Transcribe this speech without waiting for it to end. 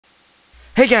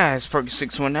Hey guys,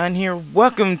 Parkit619 here.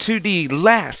 Welcome to the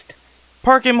last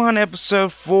Parkitmon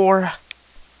episode for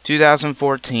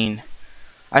 2014.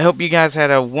 I hope you guys had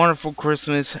a wonderful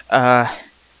Christmas. As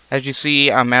you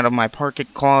see, I'm out of my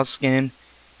Parkit Claw skin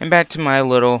and back to my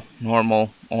little normal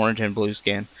orange and blue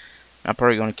skin. I'm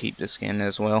probably going to keep this skin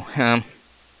as well.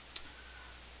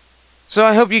 So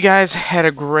I hope you guys had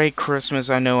a great Christmas.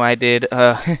 I know I did.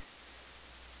 I'm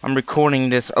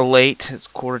recording this late. It's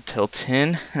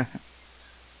 10:15.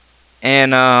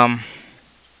 And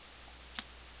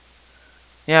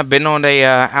yeah, I've been on a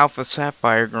Alpha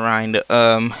Sapphire grind.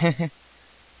 Yeah,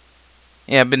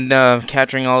 I've been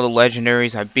capturing all the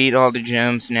legendaries. I beat all the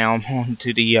gems. Now I'm on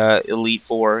to the Elite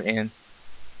Four, and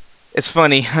it's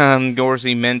funny.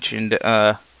 Dorsey mentioned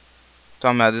talking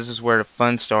about this is where the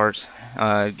fun starts.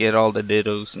 Get all the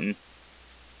dittos, and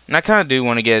I kind of do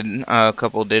want to get a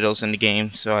couple of dittos in the game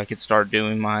so I could start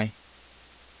doing my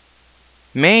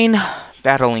main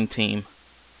battling team.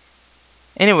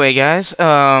 Anyway, guys,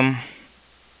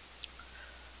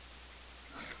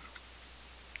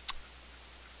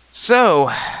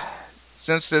 so,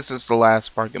 since this is the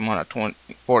last Parkitmon of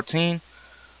 2014,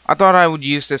 I thought I would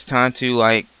use this time to,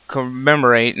 like,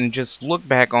 commemorate and just look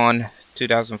back on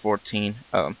 2014.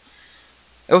 It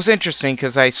was interesting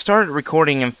because I started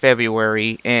recording in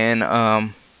February,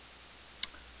 and,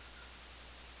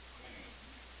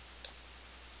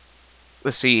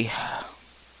 let's see,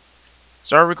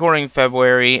 started recording in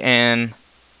February, and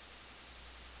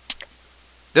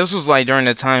this was, like, during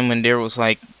the time when there was,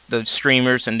 like, the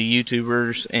streamers and the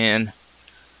YouTubers, and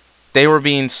they were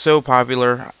being so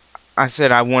popular. I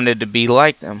said I wanted to be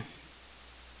like them.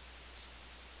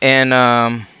 And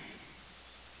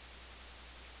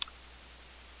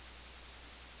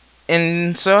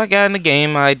so I got in the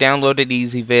game. I downloaded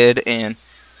EasyVid, and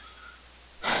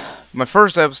my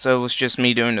first episode was just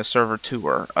me doing the server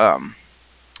tour.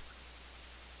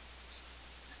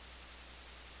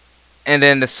 And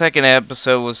then the second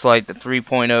episode was like the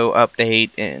 3.0 update,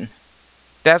 and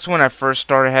that's when I first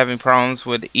started having problems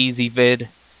with EasyVid.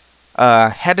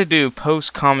 Had to do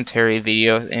post commentary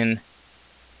video, and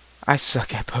I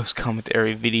suck at post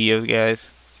commentary videos, guys.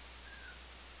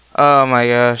 Oh my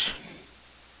gosh.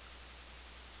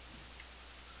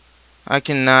 I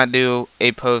cannot do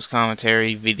a post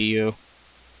commentary video.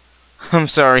 I'm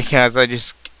sorry, guys, I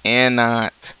just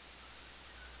cannot.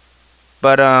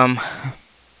 But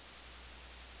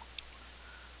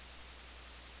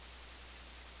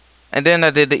and then I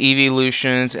did the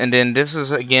evolutions, and then this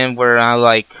is again where I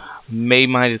like made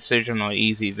my decision on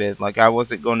EasyVid. Like, I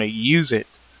wasn't going to use it,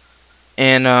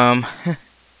 and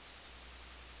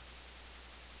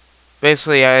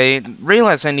basically I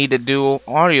realized I needed to do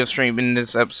audio stream in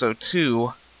this episode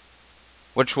too,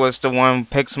 which was the one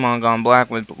Pixelmon Gone Black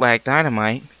with Black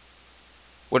Dynamite,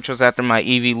 which was after my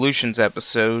evolutions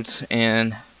episodes.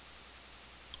 And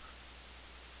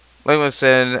like I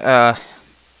said,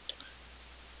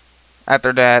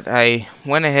 after that, I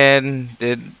went ahead and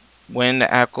did win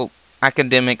the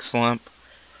academic slump,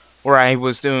 where I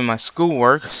was doing my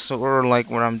schoolwork, sort of like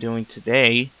what I'm doing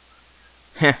today.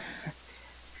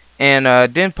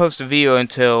 And didn't post a video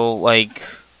until like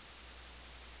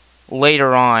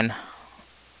later on,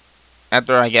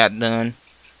 after I got done,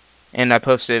 and I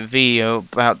posted a video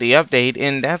about the update,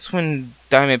 and that's when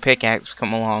Diamond Pickaxe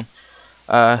come along.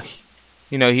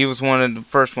 You know, he was one of the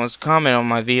first ones to comment on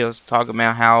my videos, talking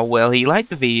about how well he liked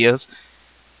the videos,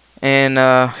 and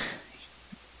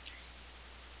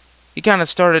he kind of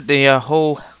started the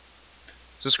whole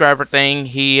subscriber thing.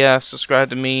 He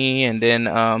subscribed to me, and then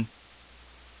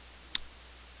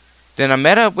I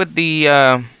met up with the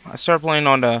I started playing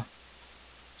on the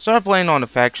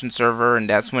faction server, and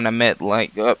that's when I met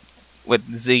like up with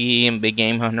Ziggy and Big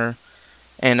Game Hunter.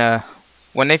 And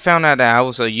when they found out that I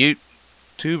was a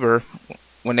YouTuber,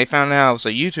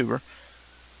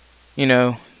 you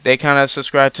know, they kind of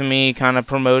subscribed to me, kind of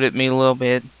promoted me a little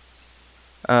bit.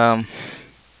 And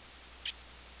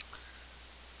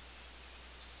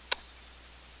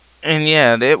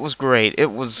yeah, it was great.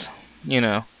 It was, you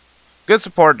know, good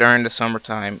support during the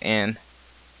summertime. And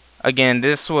again,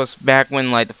 this was back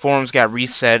when like the forums got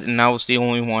reset, and I was the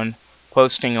only one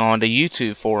posting on the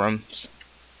YouTube forums.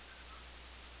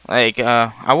 Like,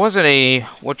 I wasn't a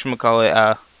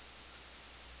whatchamacallit,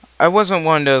 I wasn't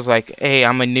one of those like, hey,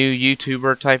 I'm a new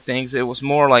YouTuber type things. It was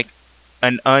more like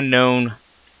an unknown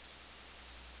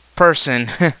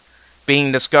person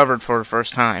being discovered for the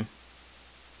first time.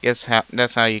 Guess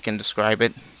that's how you can describe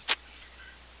it.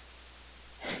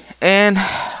 And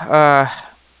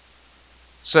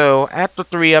so after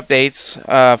 3 updates,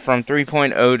 from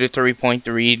 3.0 to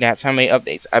 3.3, that's how many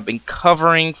updates I've been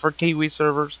covering for Kiwi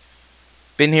Servers.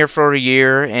 been here for a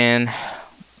year, and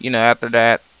after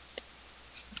that,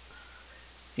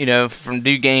 from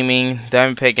Do Gaming,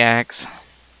 Diamond Pickaxe,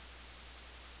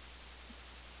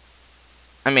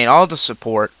 I mean, all the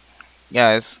support,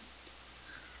 guys.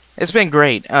 It's been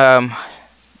great.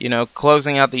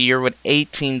 Closing out the year with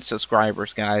 18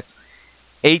 subscribers, guys.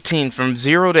 18, from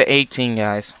 0 to 18,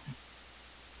 guys.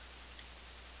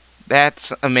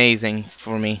 That's amazing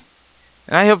for me.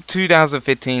 And I hope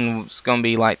 2015 is going to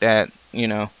be like that,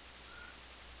 Maybe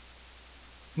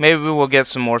we'll get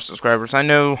some more subscribers. I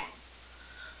know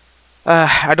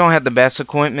I don't have the best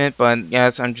equipment, but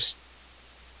guys, I'm just...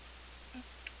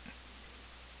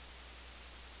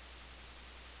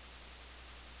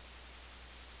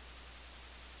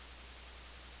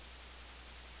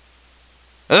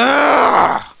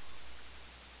 Ugh!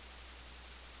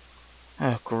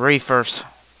 Oh, griefers.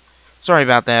 Sorry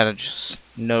about that, I just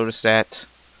noticed that.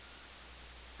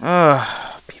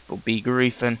 People be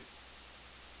griefing.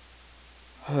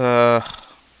 Hate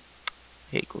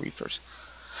griefers.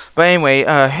 But anyway,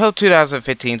 Hill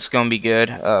 2015 is gonna be good.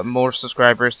 More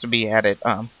subscribers to be added.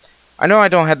 I know I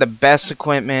don't have the best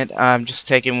equipment. I'm just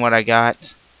taking what I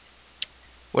got,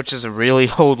 which is a really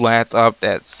old laptop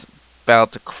that's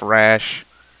about to crash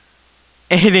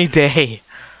any day.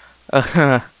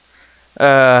 Oh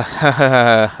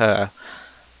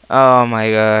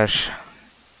my gosh.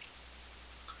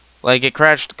 Like, it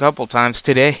crashed a couple times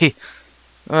today.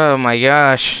 Oh my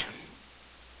gosh.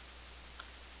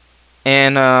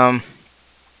 And, and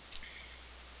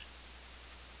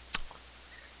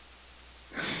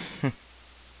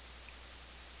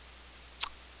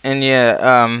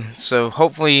yeah, so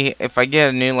hopefully, if I get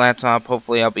a new laptop,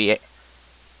 hopefully I'll be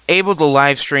able to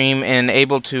live stream and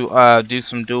able to, do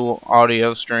some dual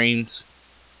audio streams.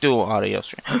 Dual audio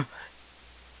stream.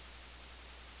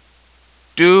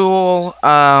 Dual,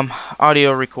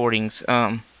 audio recordings,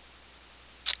 'cause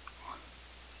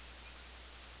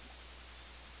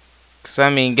I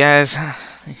mean, guys,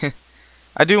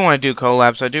 I do want to do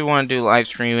collabs. I do want to do live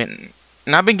streaming,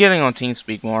 and I've been getting on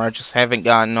TeamSpeak more. I just haven't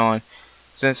gotten on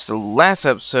since the last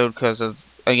episode because of,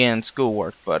 again,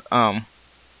 schoolwork. But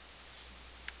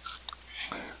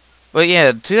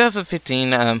yeah,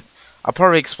 2015. I'll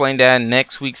probably explain that in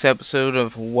next week's episode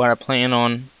of what I plan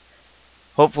on,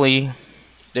 hopefully,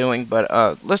 doing. But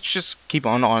let's just keep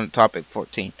on topic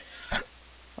 14.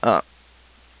 Uh,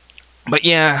 but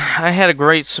yeah, I had a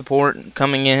great support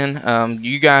coming in.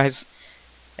 You guys,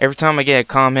 every time I get a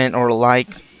comment or a like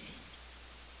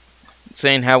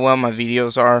saying how well my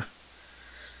videos are,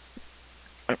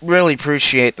 I really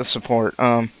appreciate the support.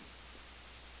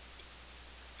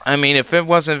 I mean, if it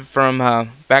wasn't from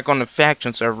back on the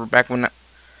faction server,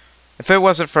 if it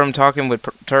wasn't from talking with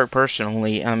Turk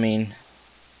personally, I mean,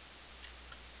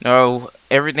 no,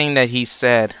 everything that he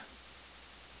said,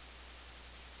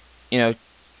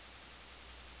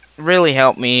 really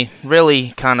helped me,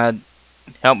 really kind of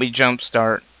helped me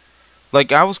jumpstart.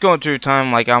 Like, I was going through a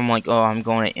time, like, I'm like, oh, I'm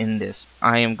going to end this.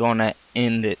 I am going to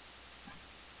end it.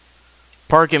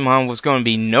 Parkitmon was going to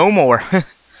be no more.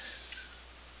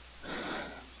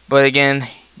 But again,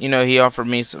 he offered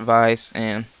me some advice,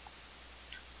 and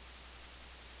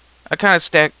I kind of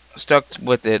stuck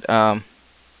with it.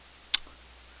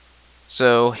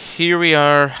 So here we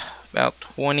are, about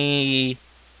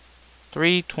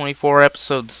 23, 24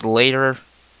 episodes later,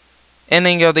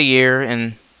 ending of the year,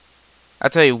 and I'll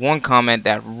tell you one comment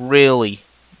that really,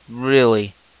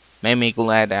 really made me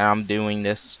glad that I'm doing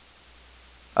this.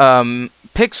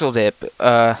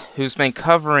 PixelDip, who's been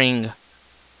covering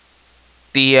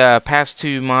the past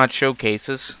two mod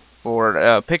showcases for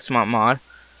Pixelmon mod,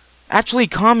 actually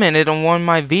commented on one of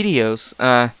my videos.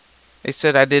 They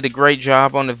said I did a great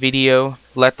job on the video,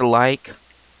 let the like.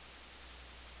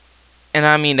 And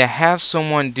I mean, to have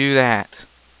someone do that,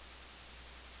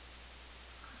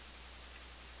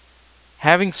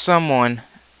 having someone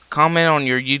comment on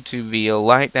your YouTube video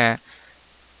like that,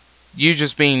 you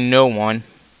just being no one,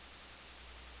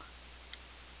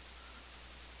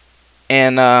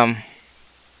 and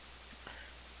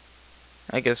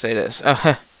I can say this,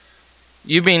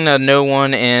 you being a no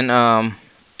one, and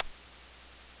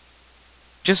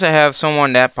just to have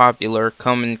someone that popular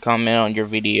come and comment on your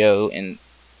video and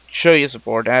show you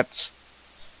support, that's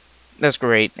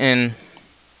great. And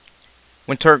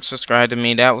when Turk subscribed to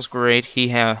me, that was great. He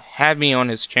had me on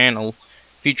his channel,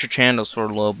 future channels, for a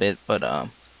little bit, but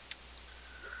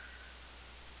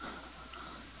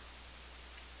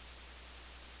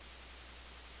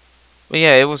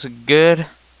yeah, it was a good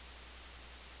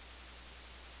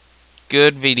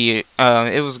video.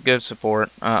 It was good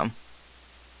support.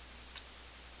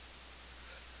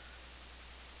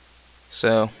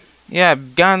 So yeah,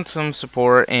 I've gotten some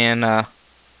support, and I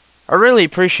really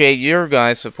appreciate your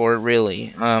guys' support.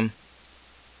 Really, I'm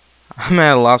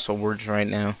at a loss of words right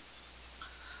now.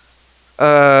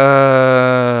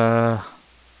 Uh,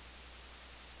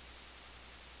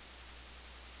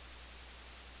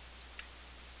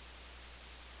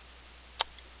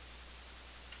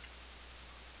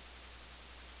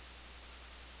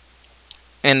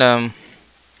 and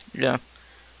yeah.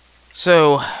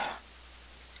 So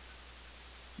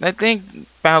I think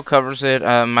about covers it.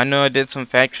 I know I did some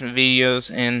faction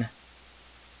videos, and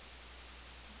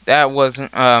that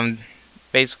wasn't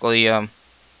basically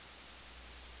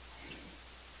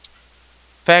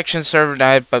faction server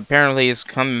died, but apparently it's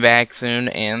coming back soon,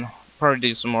 and I'll probably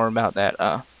do some more about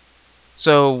that.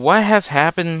 So what has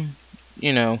happened?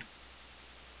 You know,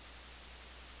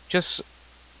 just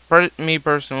for me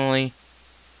personally,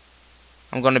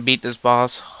 I'm gonna beat this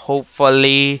boss.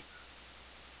 Hopefully,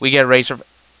 we get Racer.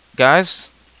 Guys,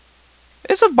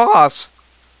 it's a boss.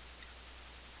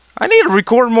 I need to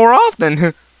record more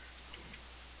often.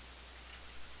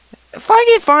 If I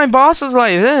can find bosses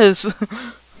like this,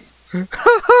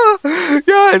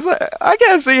 guys, I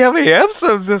can't see how many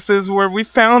episodes this is where we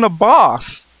found a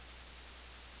boss.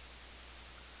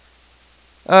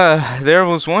 There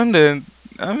was one that,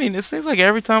 I mean, it seems like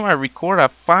every time I record, I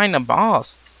find a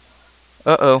boss.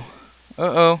 Uh-oh.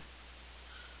 Uh-oh.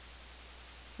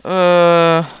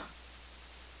 Uh...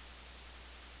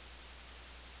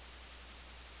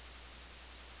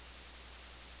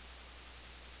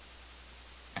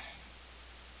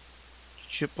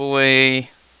 Chip away.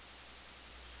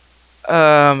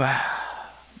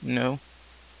 No.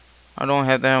 I don't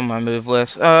have that on my move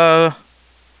list.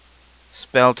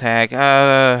 Spell tag.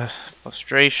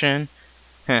 Frustration.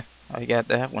 Heh, I got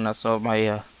that when I saw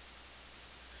my,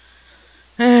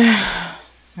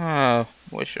 oh,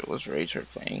 wish it was Razor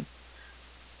Fang.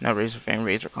 Not Razor Fang,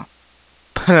 Razor Con.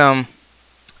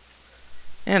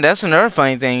 And that's another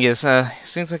funny thing is, it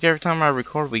seems like every time I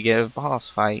record we get a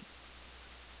boss fight.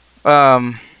 Let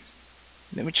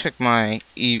me check my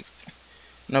I'm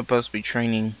not supposed to be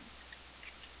training.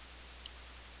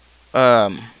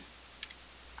 Whatchamacallit?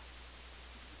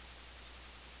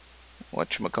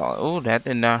 Oh, that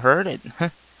did not hurt it.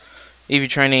 EV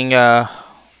training,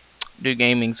 do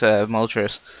gaming's,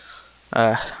 Moltres.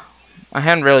 I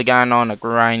hadn't really gotten on a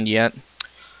grind yet.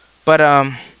 But,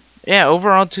 yeah,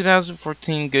 overall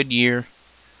 2014, good year.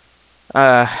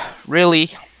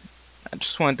 Really, I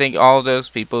just want to thank all those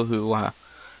people who,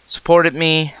 supported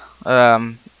me,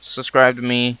 subscribed to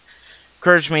me,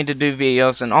 encouraged me to do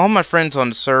videos, and all my friends on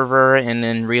the server and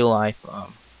in real life.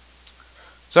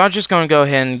 So I'm just going to go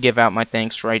ahead and give out my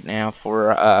thanks right now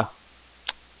for,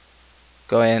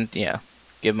 go ahead and, yeah,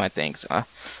 give my thanks.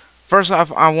 First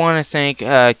off, I want to thank,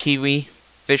 Kiwi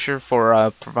Fisher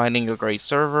for, providing a great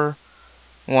server.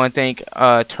 I want to thank,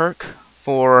 Turk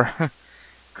for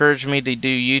encouraging me to do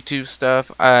YouTube stuff.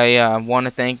 I, want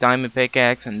to thank Diamond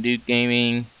Pickaxe and Dude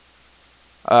Gaming,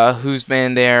 who's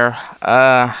been there,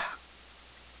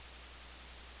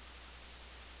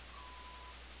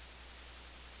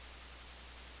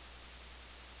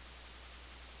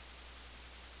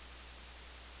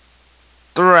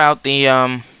 throughout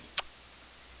the,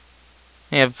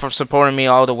 yeah, for supporting me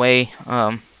all the way.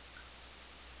 And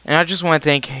I just want to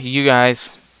thank you guys,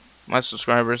 my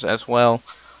subscribers as well,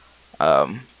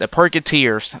 the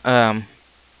Parkitmon,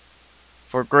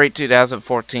 for great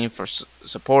 2014 for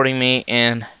supporting me,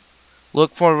 and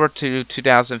look forward to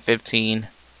 2015.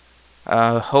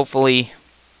 Hopefully,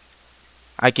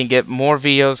 I can get more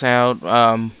videos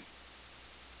out,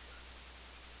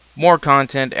 more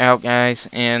content out, guys,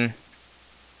 and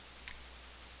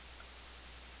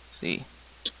see,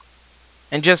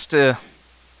 and just to,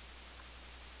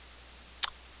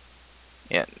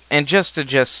 yeah, and just to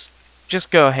just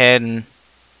go ahead and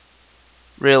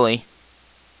really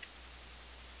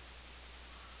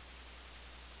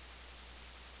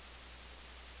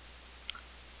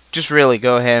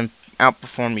go ahead and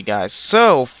outperform you guys.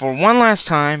 So, for one last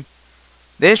time,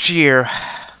 this year,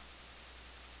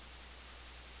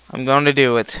 I'm going to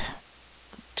do it.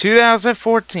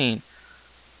 2014.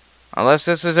 Unless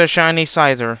this is a shiny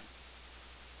Scyther.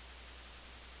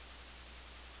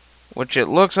 Which it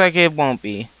looks like it won't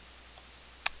be.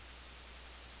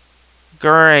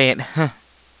 Great.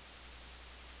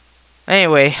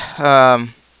 Anyway,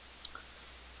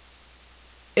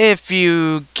 if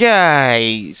you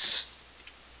guys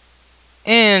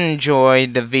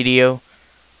enjoyed the video,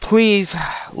 please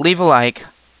leave a like,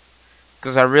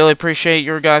 because I really appreciate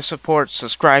your guys' support.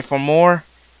 Subscribe for more,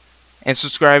 and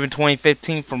subscribe in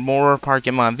 2015 for more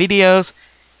Parkitmon videos.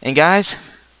 And guys,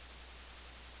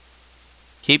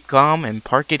 keep calm and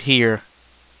park it here.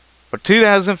 For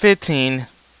 2015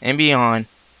 and beyond,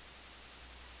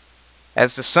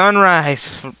 as the sun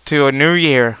rises to a new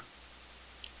year.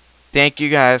 Thank you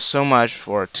guys so much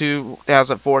for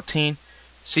 2014.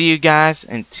 See you guys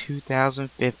in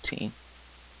 2015.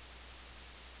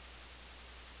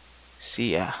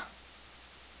 See ya.